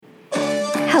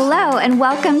Hello, and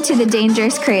welcome to the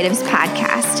Dangerous Creatives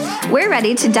Podcast. We're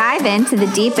ready to dive into the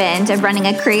deep end of running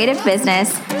a creative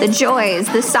business, the joys,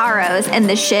 the sorrows, and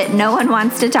the shit no one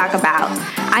wants to talk about.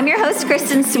 I'm your host,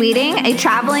 Kristen Sweeting, a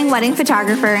traveling wedding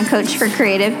photographer and coach for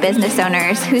creative business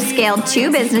owners who scaled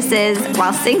 2 businesses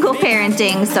while single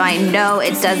parenting, so I know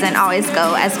it doesn't always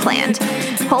go as planned.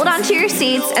 Hold on to your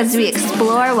seats as we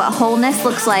explore what wholeness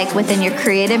looks like within your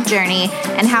creative journey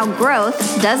and how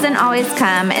growth doesn't always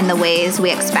come in the ways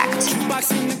we expect.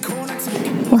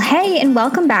 Well, hey, and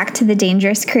welcome back to the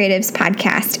Dangerous Creatives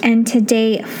Podcast and to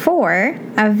day 4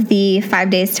 of the 5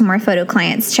 Days to More Photo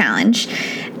Clients Challenge.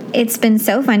 It's been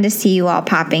so fun to see you all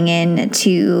popping in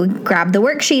to grab the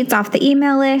worksheets off the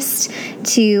email list,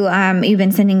 you've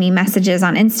been sending me messages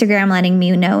on Instagram letting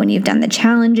me know when you've done the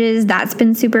challenges. That's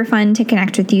been super fun to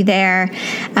connect with you there.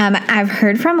 I've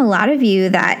heard from a lot of you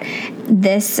that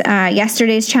this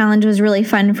yesterday's challenge was really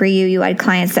fun for you. You had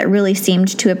clients that really seemed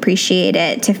to appreciate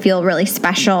it, to feel really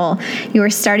special. You were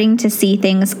starting to see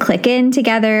things click in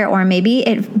together, or maybe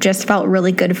it just felt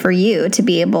really good for you to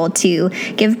be able to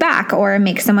give back or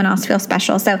make someone else feel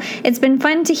special. So it's been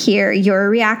fun to hear your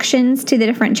reactions to the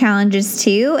different challenges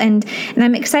too. And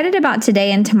I'm excited about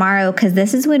today and tomorrow because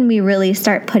this is when we really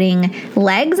start putting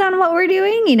legs on what we're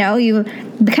doing. You know, you've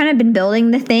kind of been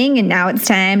building the thing and now it's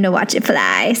time to watch it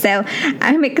fly. So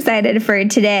I'm excited for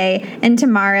today and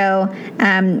tomorrow.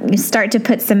 Start to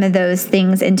put some of those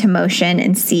things into motion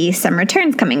and see some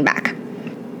returns coming back.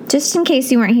 Just in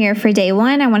case you weren't here for day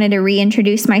 1, I wanted to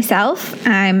reintroduce myself.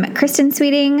 I'm Kristen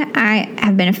Sweeting. I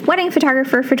have been a wedding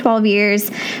photographer for 12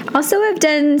 years. Also, I've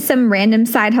done some random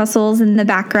side hustles in the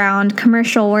background,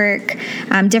 commercial work,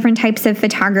 different types of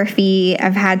photography.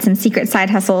 I've had some secret side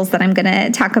hustles that I'm going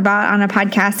to talk about on a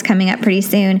podcast coming up pretty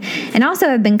soon. And also,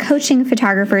 I've been coaching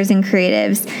photographers and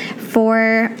creatives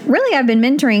I've been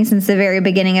mentoring since the very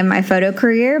beginning of my photo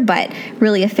career, but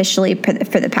really officially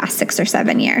for the past 6 or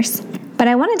 7 years. But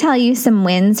I want to tell you some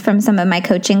wins from some of my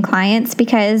coaching clients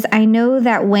because I know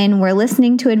that when we're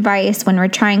listening to advice, when we're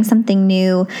trying something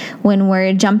new, when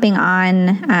we're jumping on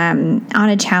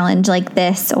a challenge like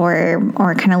this or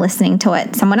kind of listening to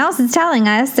what someone else is telling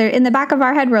us, in the back of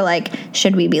our head, we're like,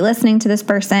 should we be listening to this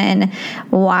person?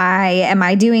 Why am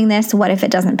I doing this? What if it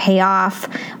doesn't pay off?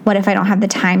 What if I don't have the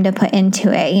time to put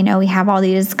into it? You know, we have all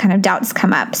these kind of doubts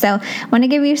come up. So I want to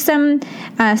give you some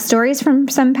stories from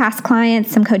some past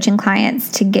clients, some coaching clients,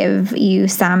 to give you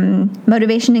some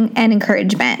motivation and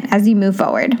encouragement as you move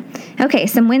forward. Okay,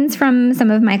 some wins from some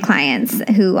of my clients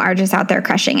who are just out there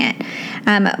crushing it.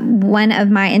 One of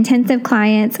my intensive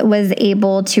clients was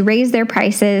able to raise their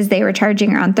prices. They were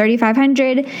charging around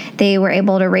 $3,500. They were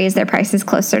able to raise their prices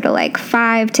closer to like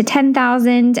 $5,000 to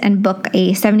 $10,000 and book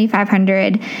a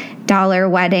 $7,500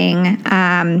 wedding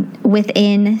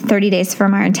within 30 days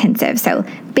from our intensive. So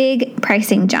big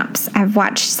pricing jumps. I've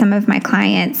watched some of my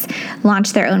clients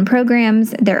launch their own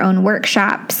programs, their own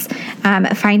workshops,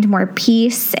 find more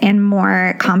peace and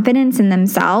more confidence in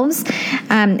themselves.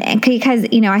 Because,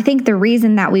 I think the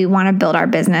reason that we want to build our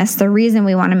business, the reason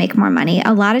we want to make more money,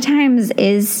 a lot of times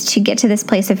is to get to this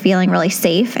place of feeling really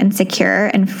safe and secure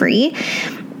and free.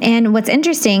 And what's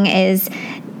interesting is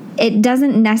it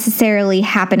doesn't necessarily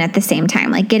happen at the same time.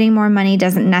 Like getting more money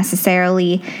doesn't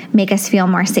necessarily make us feel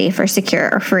more safe or secure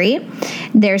or free.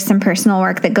 There's some personal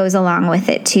work that goes along with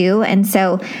it too. And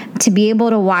so to be able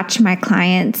to watch my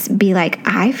clients be like,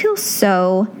 I feel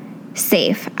so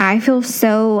safe. I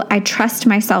trust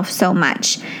myself so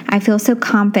much. I feel so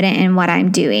confident in what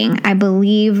I'm doing. I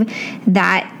believe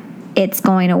that it's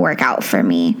going to work out for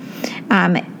me.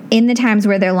 In the times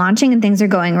where they're launching and things are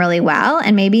going really well,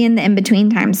 and maybe in the in-between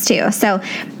times too. So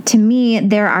to me,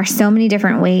 there are so many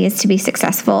different ways to be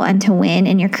successful and to win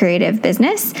in your creative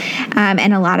business.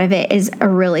 And a lot of it is a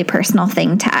really personal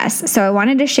thing to us. So I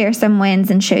wanted to share some wins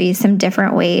and show you some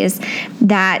different ways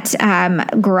that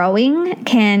growing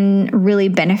can really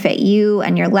benefit you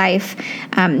and your life,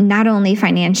 not only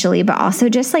financially, but also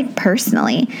just like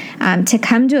personally, to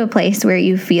come to a place where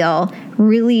you feel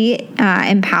really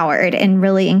empowered and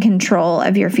really in control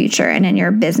of your future and in your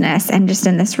business and just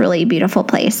in this really beautiful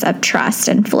place of trust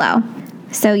and flow.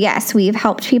 So yes, we've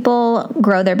helped people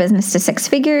grow their business to 6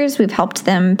 figures. We've helped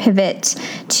them pivot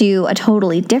to a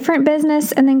totally different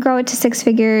business and then grow it to 6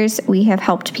 figures. We have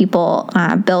helped people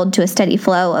build to a steady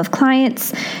flow of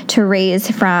clients, to raise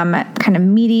from kind of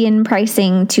median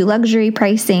pricing to luxury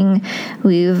pricing.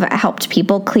 We've helped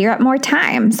people clear up more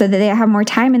time so that they have more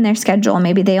time in their schedule.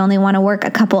 Maybe they only want to work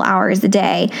a couple hours a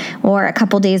day or a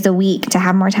couple days a week to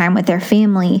have more time with their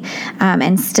family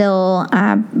and still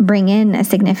bring in a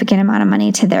significant amount of money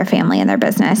money to their family and their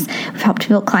business. We've helped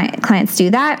clients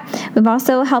do that. We've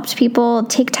also helped people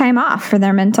take time off for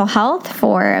their mental health,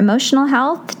 for emotional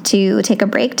health, to take a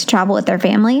break, to travel with their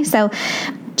family. So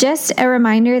just a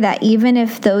reminder that even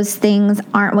if those things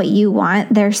aren't what you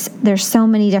want, there's so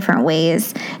many different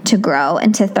ways to grow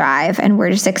and to thrive. And we're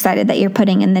just excited that you're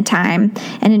putting in the time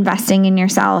and investing in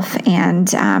yourself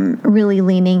and really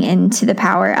leaning into the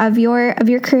power of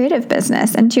your creative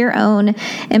business and to your own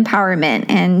empowerment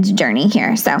and journey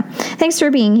here. So thanks for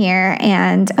being here.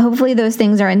 And hopefully those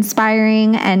things are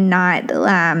inspiring and not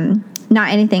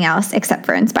anything else except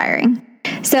for inspiring.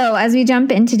 So as we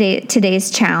jump into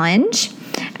today's challenge,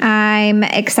 I'm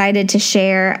excited to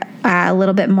share a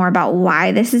little bit more about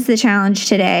why this is the challenge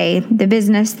today, the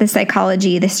business, the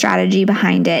psychology, the strategy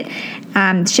behind it.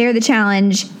 Share the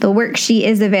challenge. The worksheet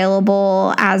is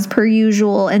available as per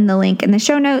usual in the link in the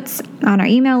show notes on our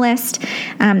email list.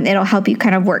 It'll help you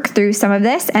kind of work through some of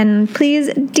this. And please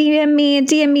DM me,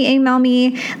 email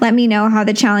me. Let me know how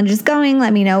the challenge is going.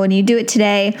 Let me know when you do it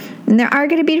today. And there are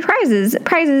going to be prizes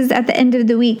at the end of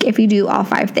the week if you do all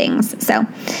 5 things. So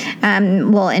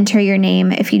we'll enter your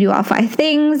name if you do all 5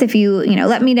 things. If you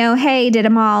let me know, hey, did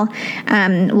them all,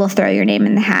 we'll throw your name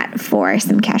in the hat for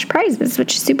some cash prizes,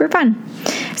 which is super fun.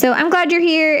 So I'm glad you're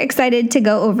here, excited to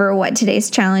go over what today's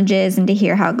challenge is and to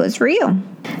hear how it goes for you.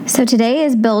 So today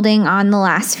is building on the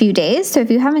last few days. So if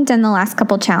you haven't done the last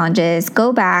couple challenges,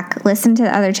 go back, listen to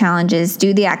the other challenges,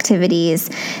 do the activities.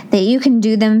 That you can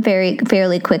do them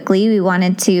fairly quickly. We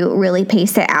wanted to really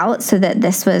pace it out so that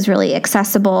this was really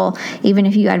accessible. Even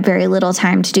if you had very little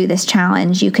time to do this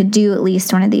challenge, you could do at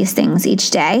least one of these things each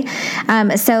day.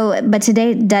 But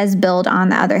today does build on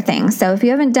the other things. So if you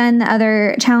haven't done the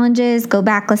other challenges, go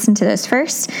back, listen to those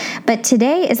first. But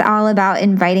today is all about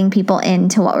inviting people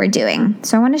into what we're doing.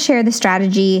 So I want to share the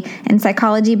strategy and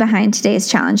psychology behind today's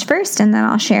challenge first, and then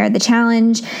I'll share the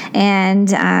challenge and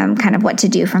kind of what to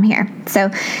do from here. So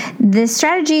the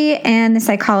strategy and the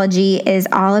psychology is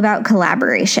all about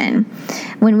collaboration.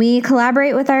 When we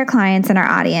collaborate with our clients and our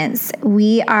audience,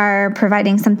 we are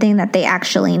providing something that they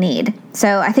actually need.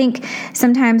 So I think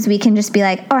sometimes we can just be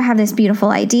like, oh, I have this beautiful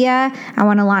idea. I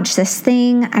want to launch this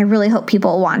thing. I really hope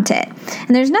people want it.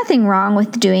 And there's nothing wrong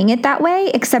with doing it that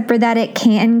way, except for that it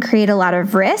can create a lot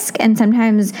of risk. And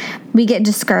sometimes we get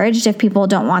discouraged if people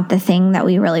don't want the thing that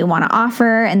we really want to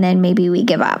offer. And then maybe we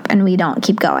give up and we don't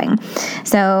keep going.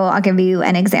 So I'll give you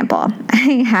an example.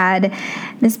 I had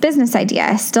this business idea.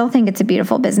 I still think it's a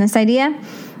beautiful business idea.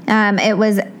 It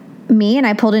was me and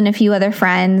I pulled in a few other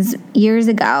friends years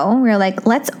ago. We were like,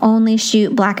 let's only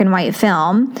shoot black and white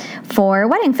film for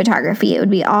wedding photography. It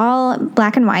would be all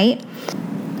black and white,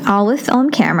 all with film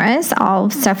cameras, all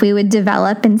stuff we would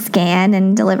develop and scan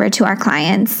and deliver to our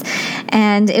clients.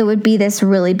 And it would be this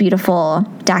really beautiful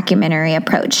documentary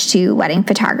approach to wedding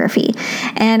photography.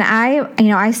 And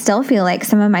I still feel like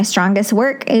some of my strongest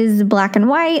work is black and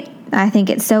white. I think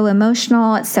it's so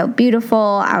emotional. It's so beautiful.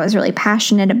 I was really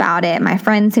passionate about it. My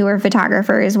friends who were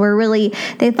photographers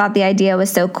they thought the idea was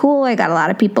so cool. I got a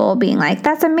lot of people being like,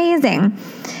 that's amazing.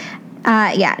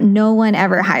 No one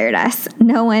ever hired us.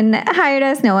 No one hired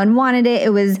us. No one wanted it.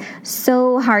 It was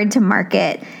so hard to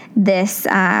market this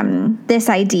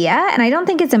idea. And I don't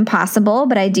think it's impossible,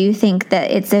 but I do think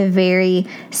that it's a very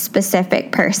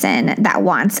specific person that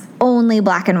wants only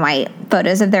black and white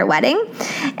photos of their wedding.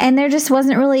 And there just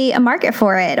wasn't really a market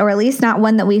for it, or at least not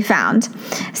one that we found.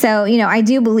 So, I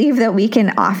do believe that we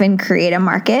can often create a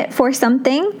market for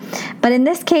something, but in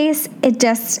this case,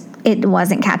 it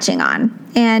wasn't catching on.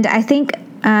 And I think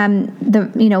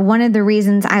one of the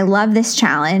reasons I love this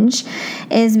challenge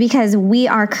is because we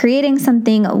are creating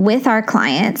something with our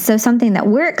clients. So something that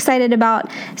we're excited about,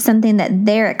 something that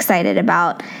they're excited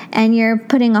about, and you're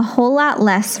putting a whole lot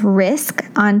less risk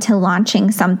onto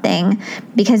launching something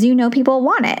because people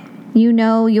want it.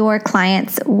 Your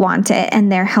clients want it,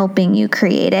 and they're helping you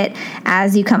create it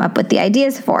as you come up with the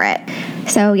ideas for it.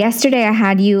 So yesterday I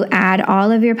had you add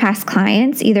all of your past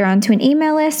clients either onto an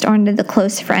email list or into the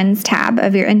close friends tab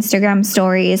of your Instagram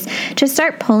stories to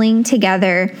start pulling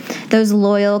together those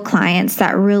loyal clients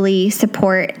that really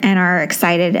support and are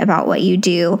excited about what you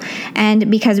do. And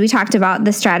because we talked about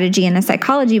the strategy and the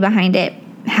psychology behind it,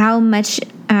 how much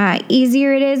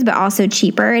easier it is, but also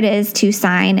cheaper it is to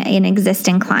sign an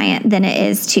existing client than it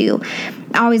is to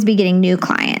always be getting new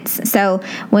clients. So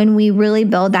when we really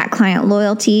build that client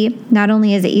loyalty, not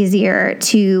only is it easier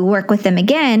to work with them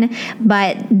again,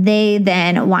 but they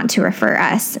then want to refer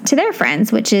us to their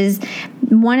friends, which is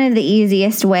one of the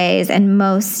easiest ways and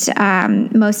most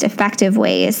effective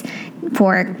ways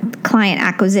for client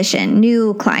acquisition,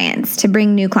 new clients, to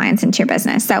bring new clients into your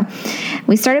business. So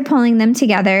we started pulling them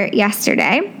together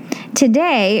yesterday.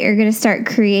 Today, you're going to start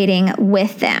creating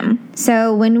with them.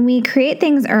 So when we create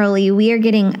things early, we are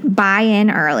getting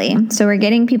buy-in early. So we're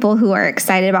getting people who are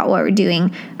excited about what we're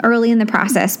doing early in the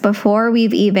process before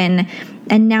we've even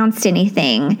announced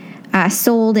anything,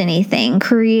 sold anything,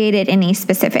 created any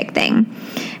specific thing.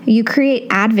 You create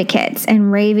advocates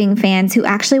and raving fans who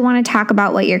actually want to talk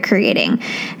about what you're creating.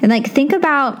 And like think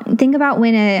about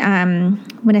when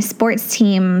a sports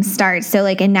team starts. So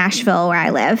like in Nashville, where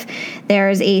I live,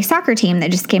 there's a soccer team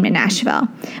that just came to Nashville.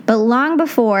 But long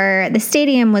before the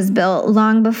stadium was built,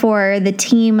 long before the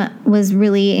team was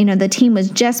really, the team was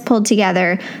just pulled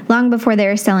together, long before they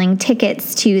were selling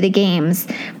tickets to the games,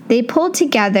 they pulled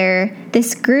together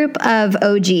this group of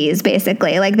OGs,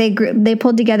 basically. Like they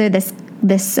pulled together this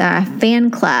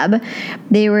fan club.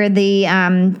 They were the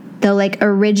like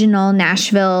original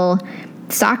Nashville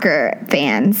soccer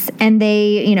fans, and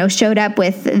they showed up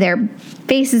with their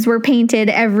faces were painted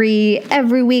every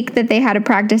week that they had a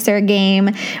practice or a game.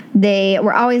 They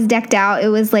were always decked out. It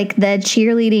was like the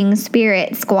cheerleading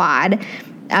spirit squad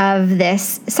of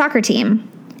this soccer team.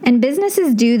 And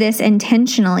businesses do this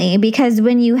intentionally because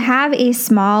when you have a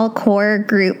small core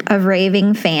group of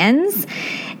raving fans,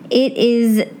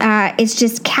 it's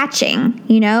just catching,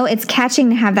 it's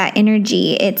catching to have that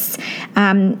energy. It's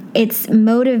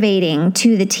motivating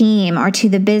to the team or to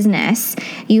the business.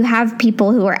 You have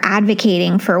people who are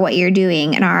advocating for what you're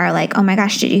doing and are like, oh my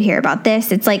gosh, did you hear about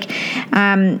this? It's like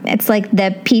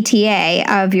the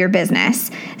PTA of your business.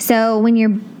 So when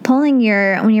you're pulling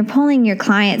your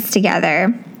clients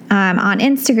together, on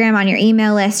Instagram, on your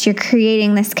email list, you're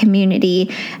creating this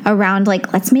community around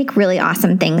like, let's make really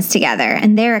awesome things together.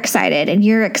 And they're excited and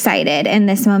you're excited. And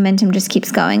this momentum just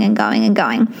keeps going and going and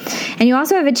going. And you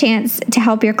also have a chance to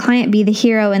help your client be the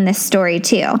hero in this story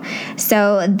too.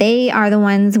 So they are the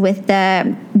ones with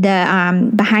the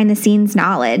behind the scenes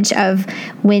knowledge of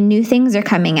when new things are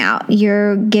coming out.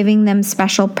 You're giving them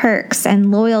special perks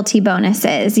and loyalty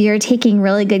bonuses. You're taking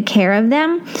really good care of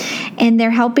them, and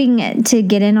they're helping to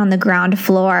get in on the ground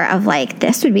floor of like,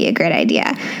 this would be a great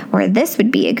idea, or this would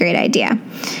be a great idea.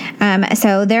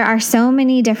 So there are so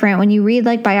many different, when you read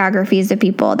like biographies of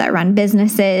people that run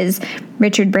businesses,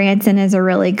 Richard Branson is a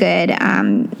really good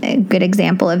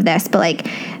example of this, but like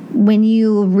when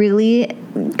you really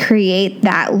create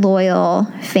that loyal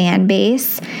fan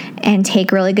base and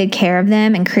take really good care of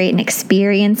them and create an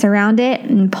experience around it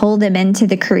and pull them into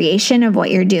the creation of what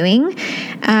you're doing,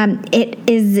 it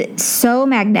is so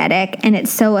magnetic and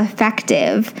it's so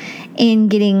effective in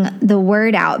getting the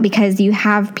word out because you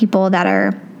have people that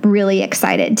are really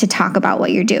excited to talk about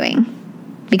what you're doing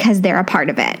because they're a part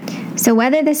of it. So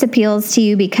whether this appeals to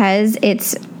you because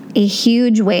it's a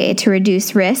huge way to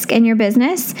reduce risk in your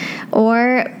business,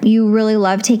 or you really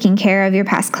love taking care of your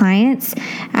past clients,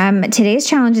 today's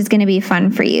challenge is going to be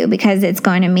fun for you because it's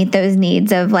going to meet those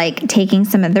needs of like taking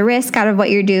some of the risk out of what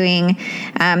you're doing,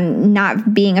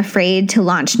 not being afraid to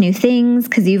launch new things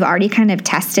because you've already kind of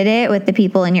tested it with the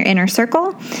people in your inner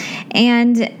circle,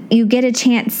 and you get a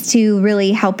chance to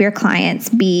really help your clients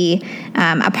be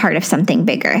a part of something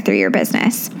bigger through your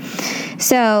business.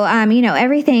 So,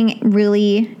 everything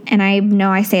really, and I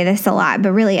know I say this a lot,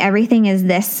 but really everything is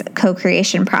this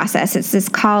co-creation process. It's this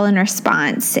call and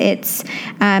response. It's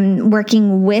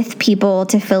working with people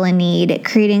to fill a need,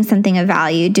 creating something of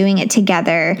value, doing it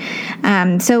together.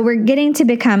 So we're getting to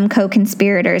become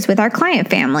co-conspirators with our client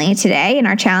family today in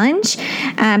our challenge.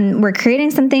 We're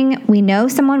creating something we know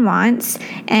someone wants,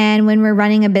 and when we're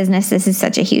running a business, this is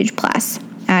such a huge plus.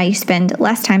 You spend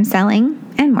less time selling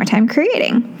and more time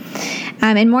creating.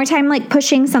 And more time like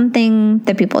pushing something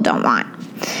that people don't want.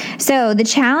 So the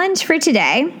challenge for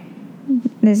today,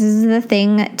 this is the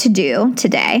thing to do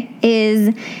today,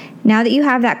 is now that you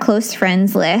have that close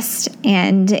friends list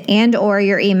and or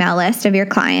your email list of your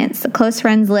clients, the close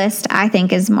friends list I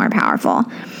think is more powerful.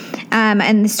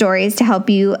 And the stories to help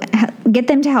you get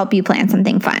them to help you plan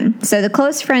something fun. So the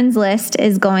close friends list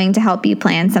is going to help you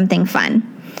plan something fun.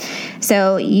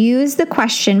 So use the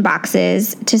question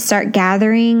boxes to start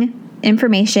gathering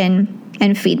information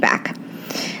and feedback.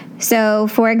 So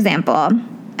for example,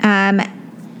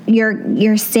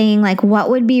 you're saying like, what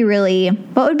would be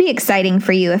exciting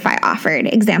for you if I offered,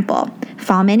 example,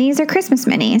 fall minis or Christmas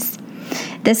minis,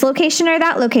 this location or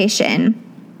that location,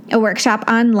 a workshop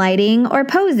on lighting or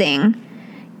posing,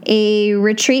 a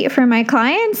retreat for my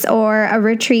clients or a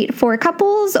retreat for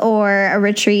couples or a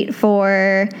retreat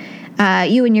for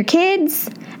you and your kids.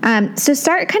 So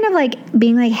start kind of like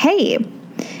being like, hey,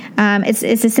 it's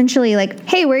essentially like,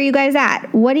 hey, where are you guys at?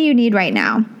 What do you need right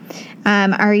now?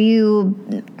 Are you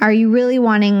really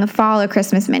wanting fall or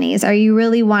Christmas minis? Are you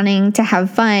really wanting to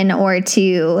have fun or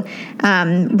to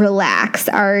relax?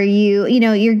 Are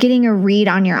you're getting a read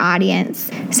on your audience.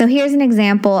 So here's an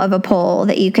example of a poll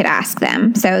that you could ask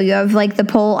them. So you have like the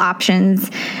poll options,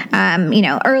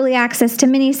 early access to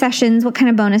mini sessions. What kind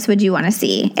of bonus would you want to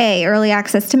see? A, early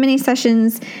access to mini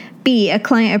sessions. B, a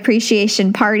client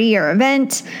appreciation party or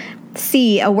event.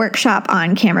 C, a workshop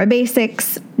on camera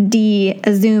basics. D,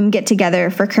 a Zoom get-together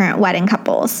for current wedding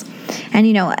couples. And,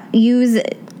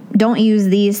 don't use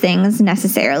these things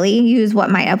necessarily. Use what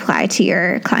might apply to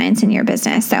your clients and your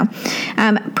business. So,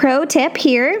 pro tip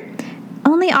here,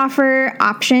 only offer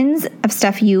options of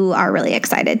stuff you are really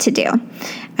excited to do.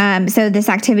 So this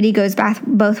activity goes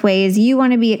both ways. You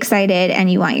want to be excited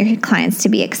and you want your clients to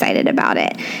be excited about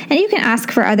it. And you can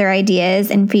ask for other ideas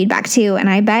and feedback too. And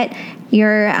I bet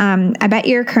your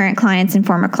current clients and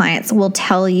former clients will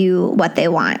tell you what they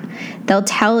want. They'll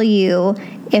tell you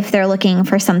if they're looking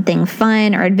for something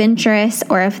fun or adventurous,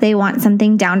 or if they want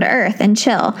something down to earth and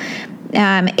chill.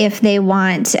 If they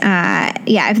want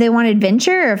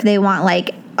adventure, or if they want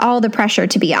like all the pressure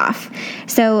to be off.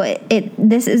 So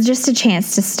this is just a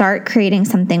chance to start creating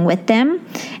something with them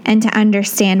and to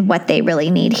understand what they really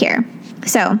need here.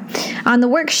 So on the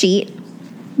worksheet,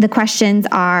 the questions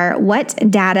are, what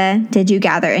data did you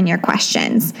gather in your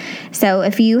questions? So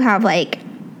if you have like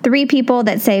 3 people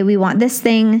that say we want this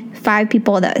thing, 5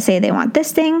 people that say they want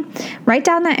this thing, write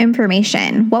down that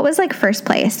information. What was like first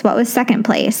place? What was second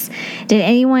place? Did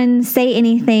anyone say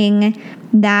anything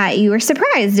that you were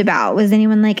surprised about? Was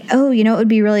anyone like, oh, it would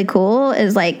be really cool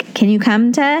is like, can you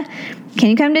come to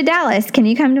Dallas? Can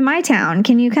you come to my town?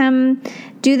 Can you come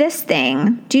do this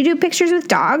thing? Do you do pictures with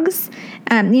dogs?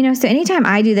 So anytime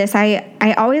I do this,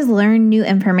 I always learn new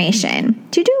information.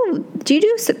 Do you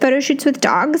do photo shoots with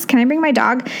dogs? Can I bring my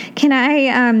dog? Can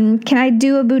I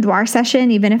do a boudoir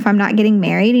session even if I'm not getting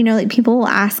married? People will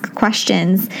ask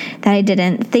questions that I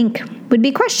didn't think would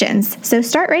be questions. So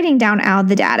start writing down all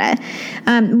the data.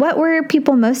 What were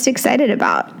people most excited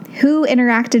about? Who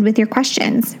interacted with your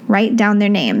questions? Write down their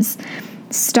names.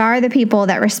 Star the people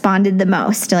that responded the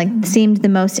most, seemed the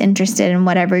most interested in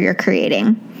whatever you're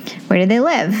creating. Where do they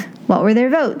live? What were their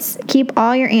votes? Keep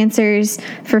all your answers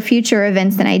for future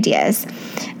events and ideas.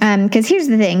 Because here's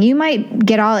the thing. You might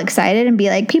get all excited and be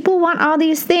like, people want all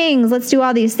these things. Let's do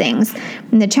all these things.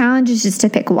 And the challenge is just to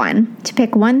pick one. To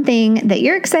pick one thing that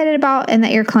you're excited about and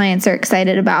that your clients are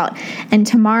excited about. And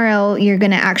tomorrow you're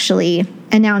going to actually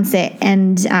announce it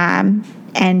and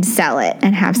sell it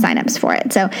and have signups for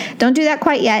it. So don't do that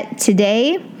quite yet.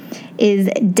 Today is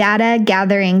data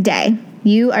gathering day.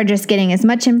 You are just getting as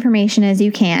much information as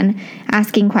you can,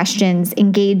 asking questions,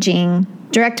 engaging,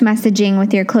 direct messaging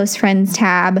with your close friends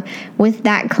tab, with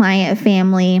that client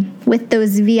family, with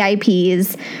those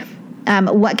VIPs.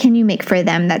 What can you make for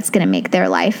them that's going to make their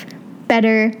life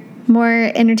better,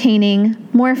 more entertaining,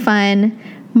 more fun,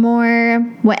 more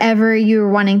whatever you're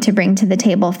wanting to bring to the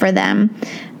table for them?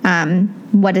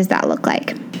 What does that look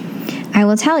like? I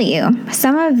will tell you,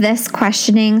 some of this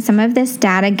questioning, some of this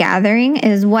data gathering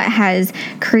is what has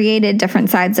created different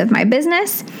sides of my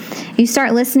business. You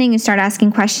start listening, you start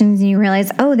asking questions, and you realize,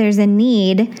 oh, there's a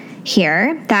need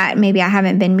here that maybe I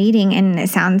haven't been meeting, and it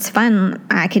sounds fun.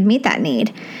 I could meet that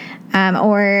need.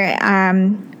 Or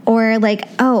like,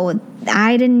 oh,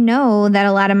 I didn't know that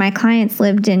a lot of my clients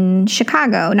lived in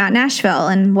Chicago, not Nashville.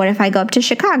 And what if I go up to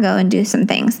Chicago and do some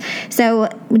things? So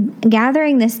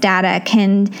gathering this data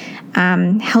can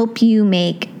help you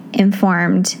make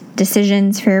informed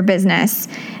decisions for your business,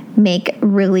 make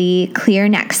really clear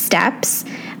next steps,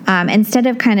 instead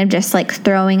of kind of just like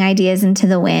throwing ideas into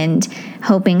the wind,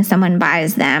 hoping someone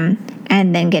buys them,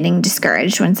 and then getting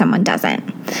discouraged when someone doesn't.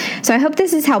 So I hope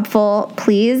this is helpful.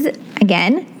 Please,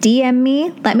 again, DM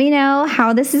me. Let me know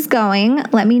how this is going.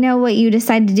 Let me know what you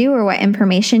decide to do or what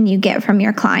information you get from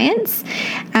your clients.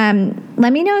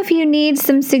 Let me know if you need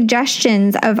some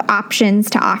suggestions of options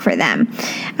to offer them.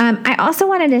 I also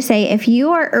wanted to say, if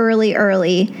you are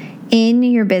early in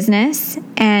your business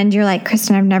and you're like,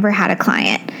 Kristen, I've never had a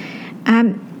client,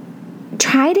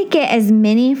 try to get as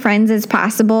many friends as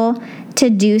possible to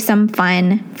do some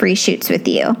fun free shoots with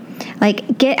you.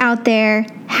 Like, get out there,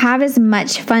 have as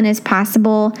much fun as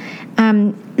possible.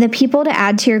 The people to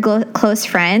add to your close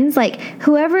friends, like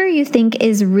whoever you think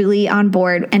is really on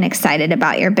board and excited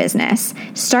about your business,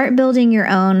 start building your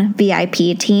own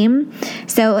VIP team.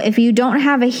 So if you don't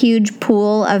have a huge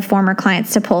pool of former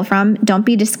clients to pull from, don't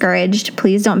be discouraged.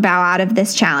 Please don't bow out of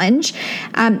this challenge.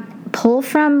 Pull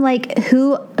from like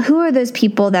who are those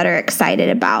people that are excited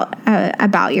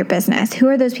about your business? Who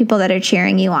are those people that are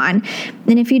cheering you on?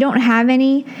 And if you don't have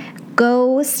any,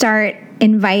 go start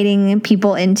inviting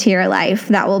people into your life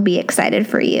that will be excited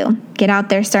for you. Get out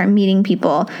there, start meeting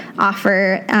people,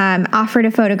 offer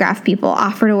to photograph people,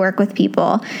 offer to work with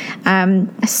people,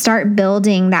 start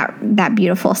building that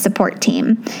beautiful support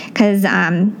team, because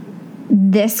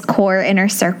this core inner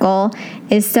circle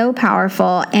is so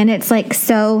powerful, and it's like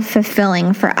so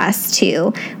fulfilling for us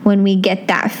too when we get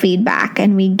that feedback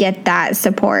and we get that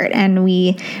support and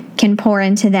we can pour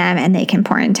into them and they can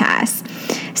pour into us.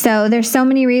 So there's so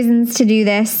many reasons to do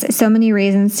this, so many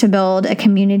reasons to build a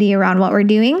community around what we're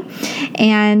doing,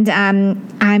 and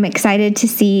I'm excited to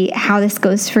see how this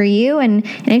goes for you. And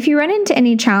if you run into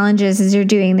any challenges as you're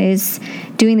doing these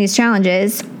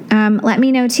challenges, let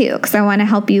me know too, because I want to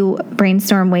help you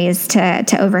brainstorm ways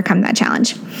to overcome that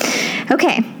challenge.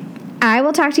 Okay, I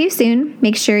will talk to you soon.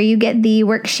 Make sure you get the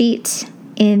worksheet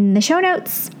in the show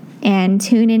notes, and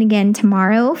tune in again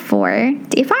tomorrow for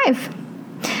day 5.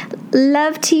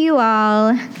 Love to you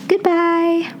all.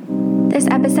 Goodbye. This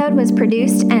episode was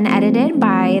produced and edited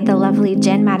by the lovely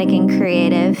Jen Madigan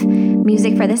Creative.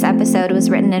 Music for this episode was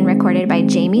written and recorded by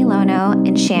Jamie Lono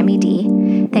and Shammy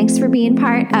D. Thanks for being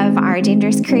part of our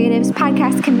Dangerous Creatives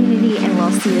podcast community, and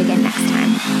we'll see you again next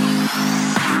time.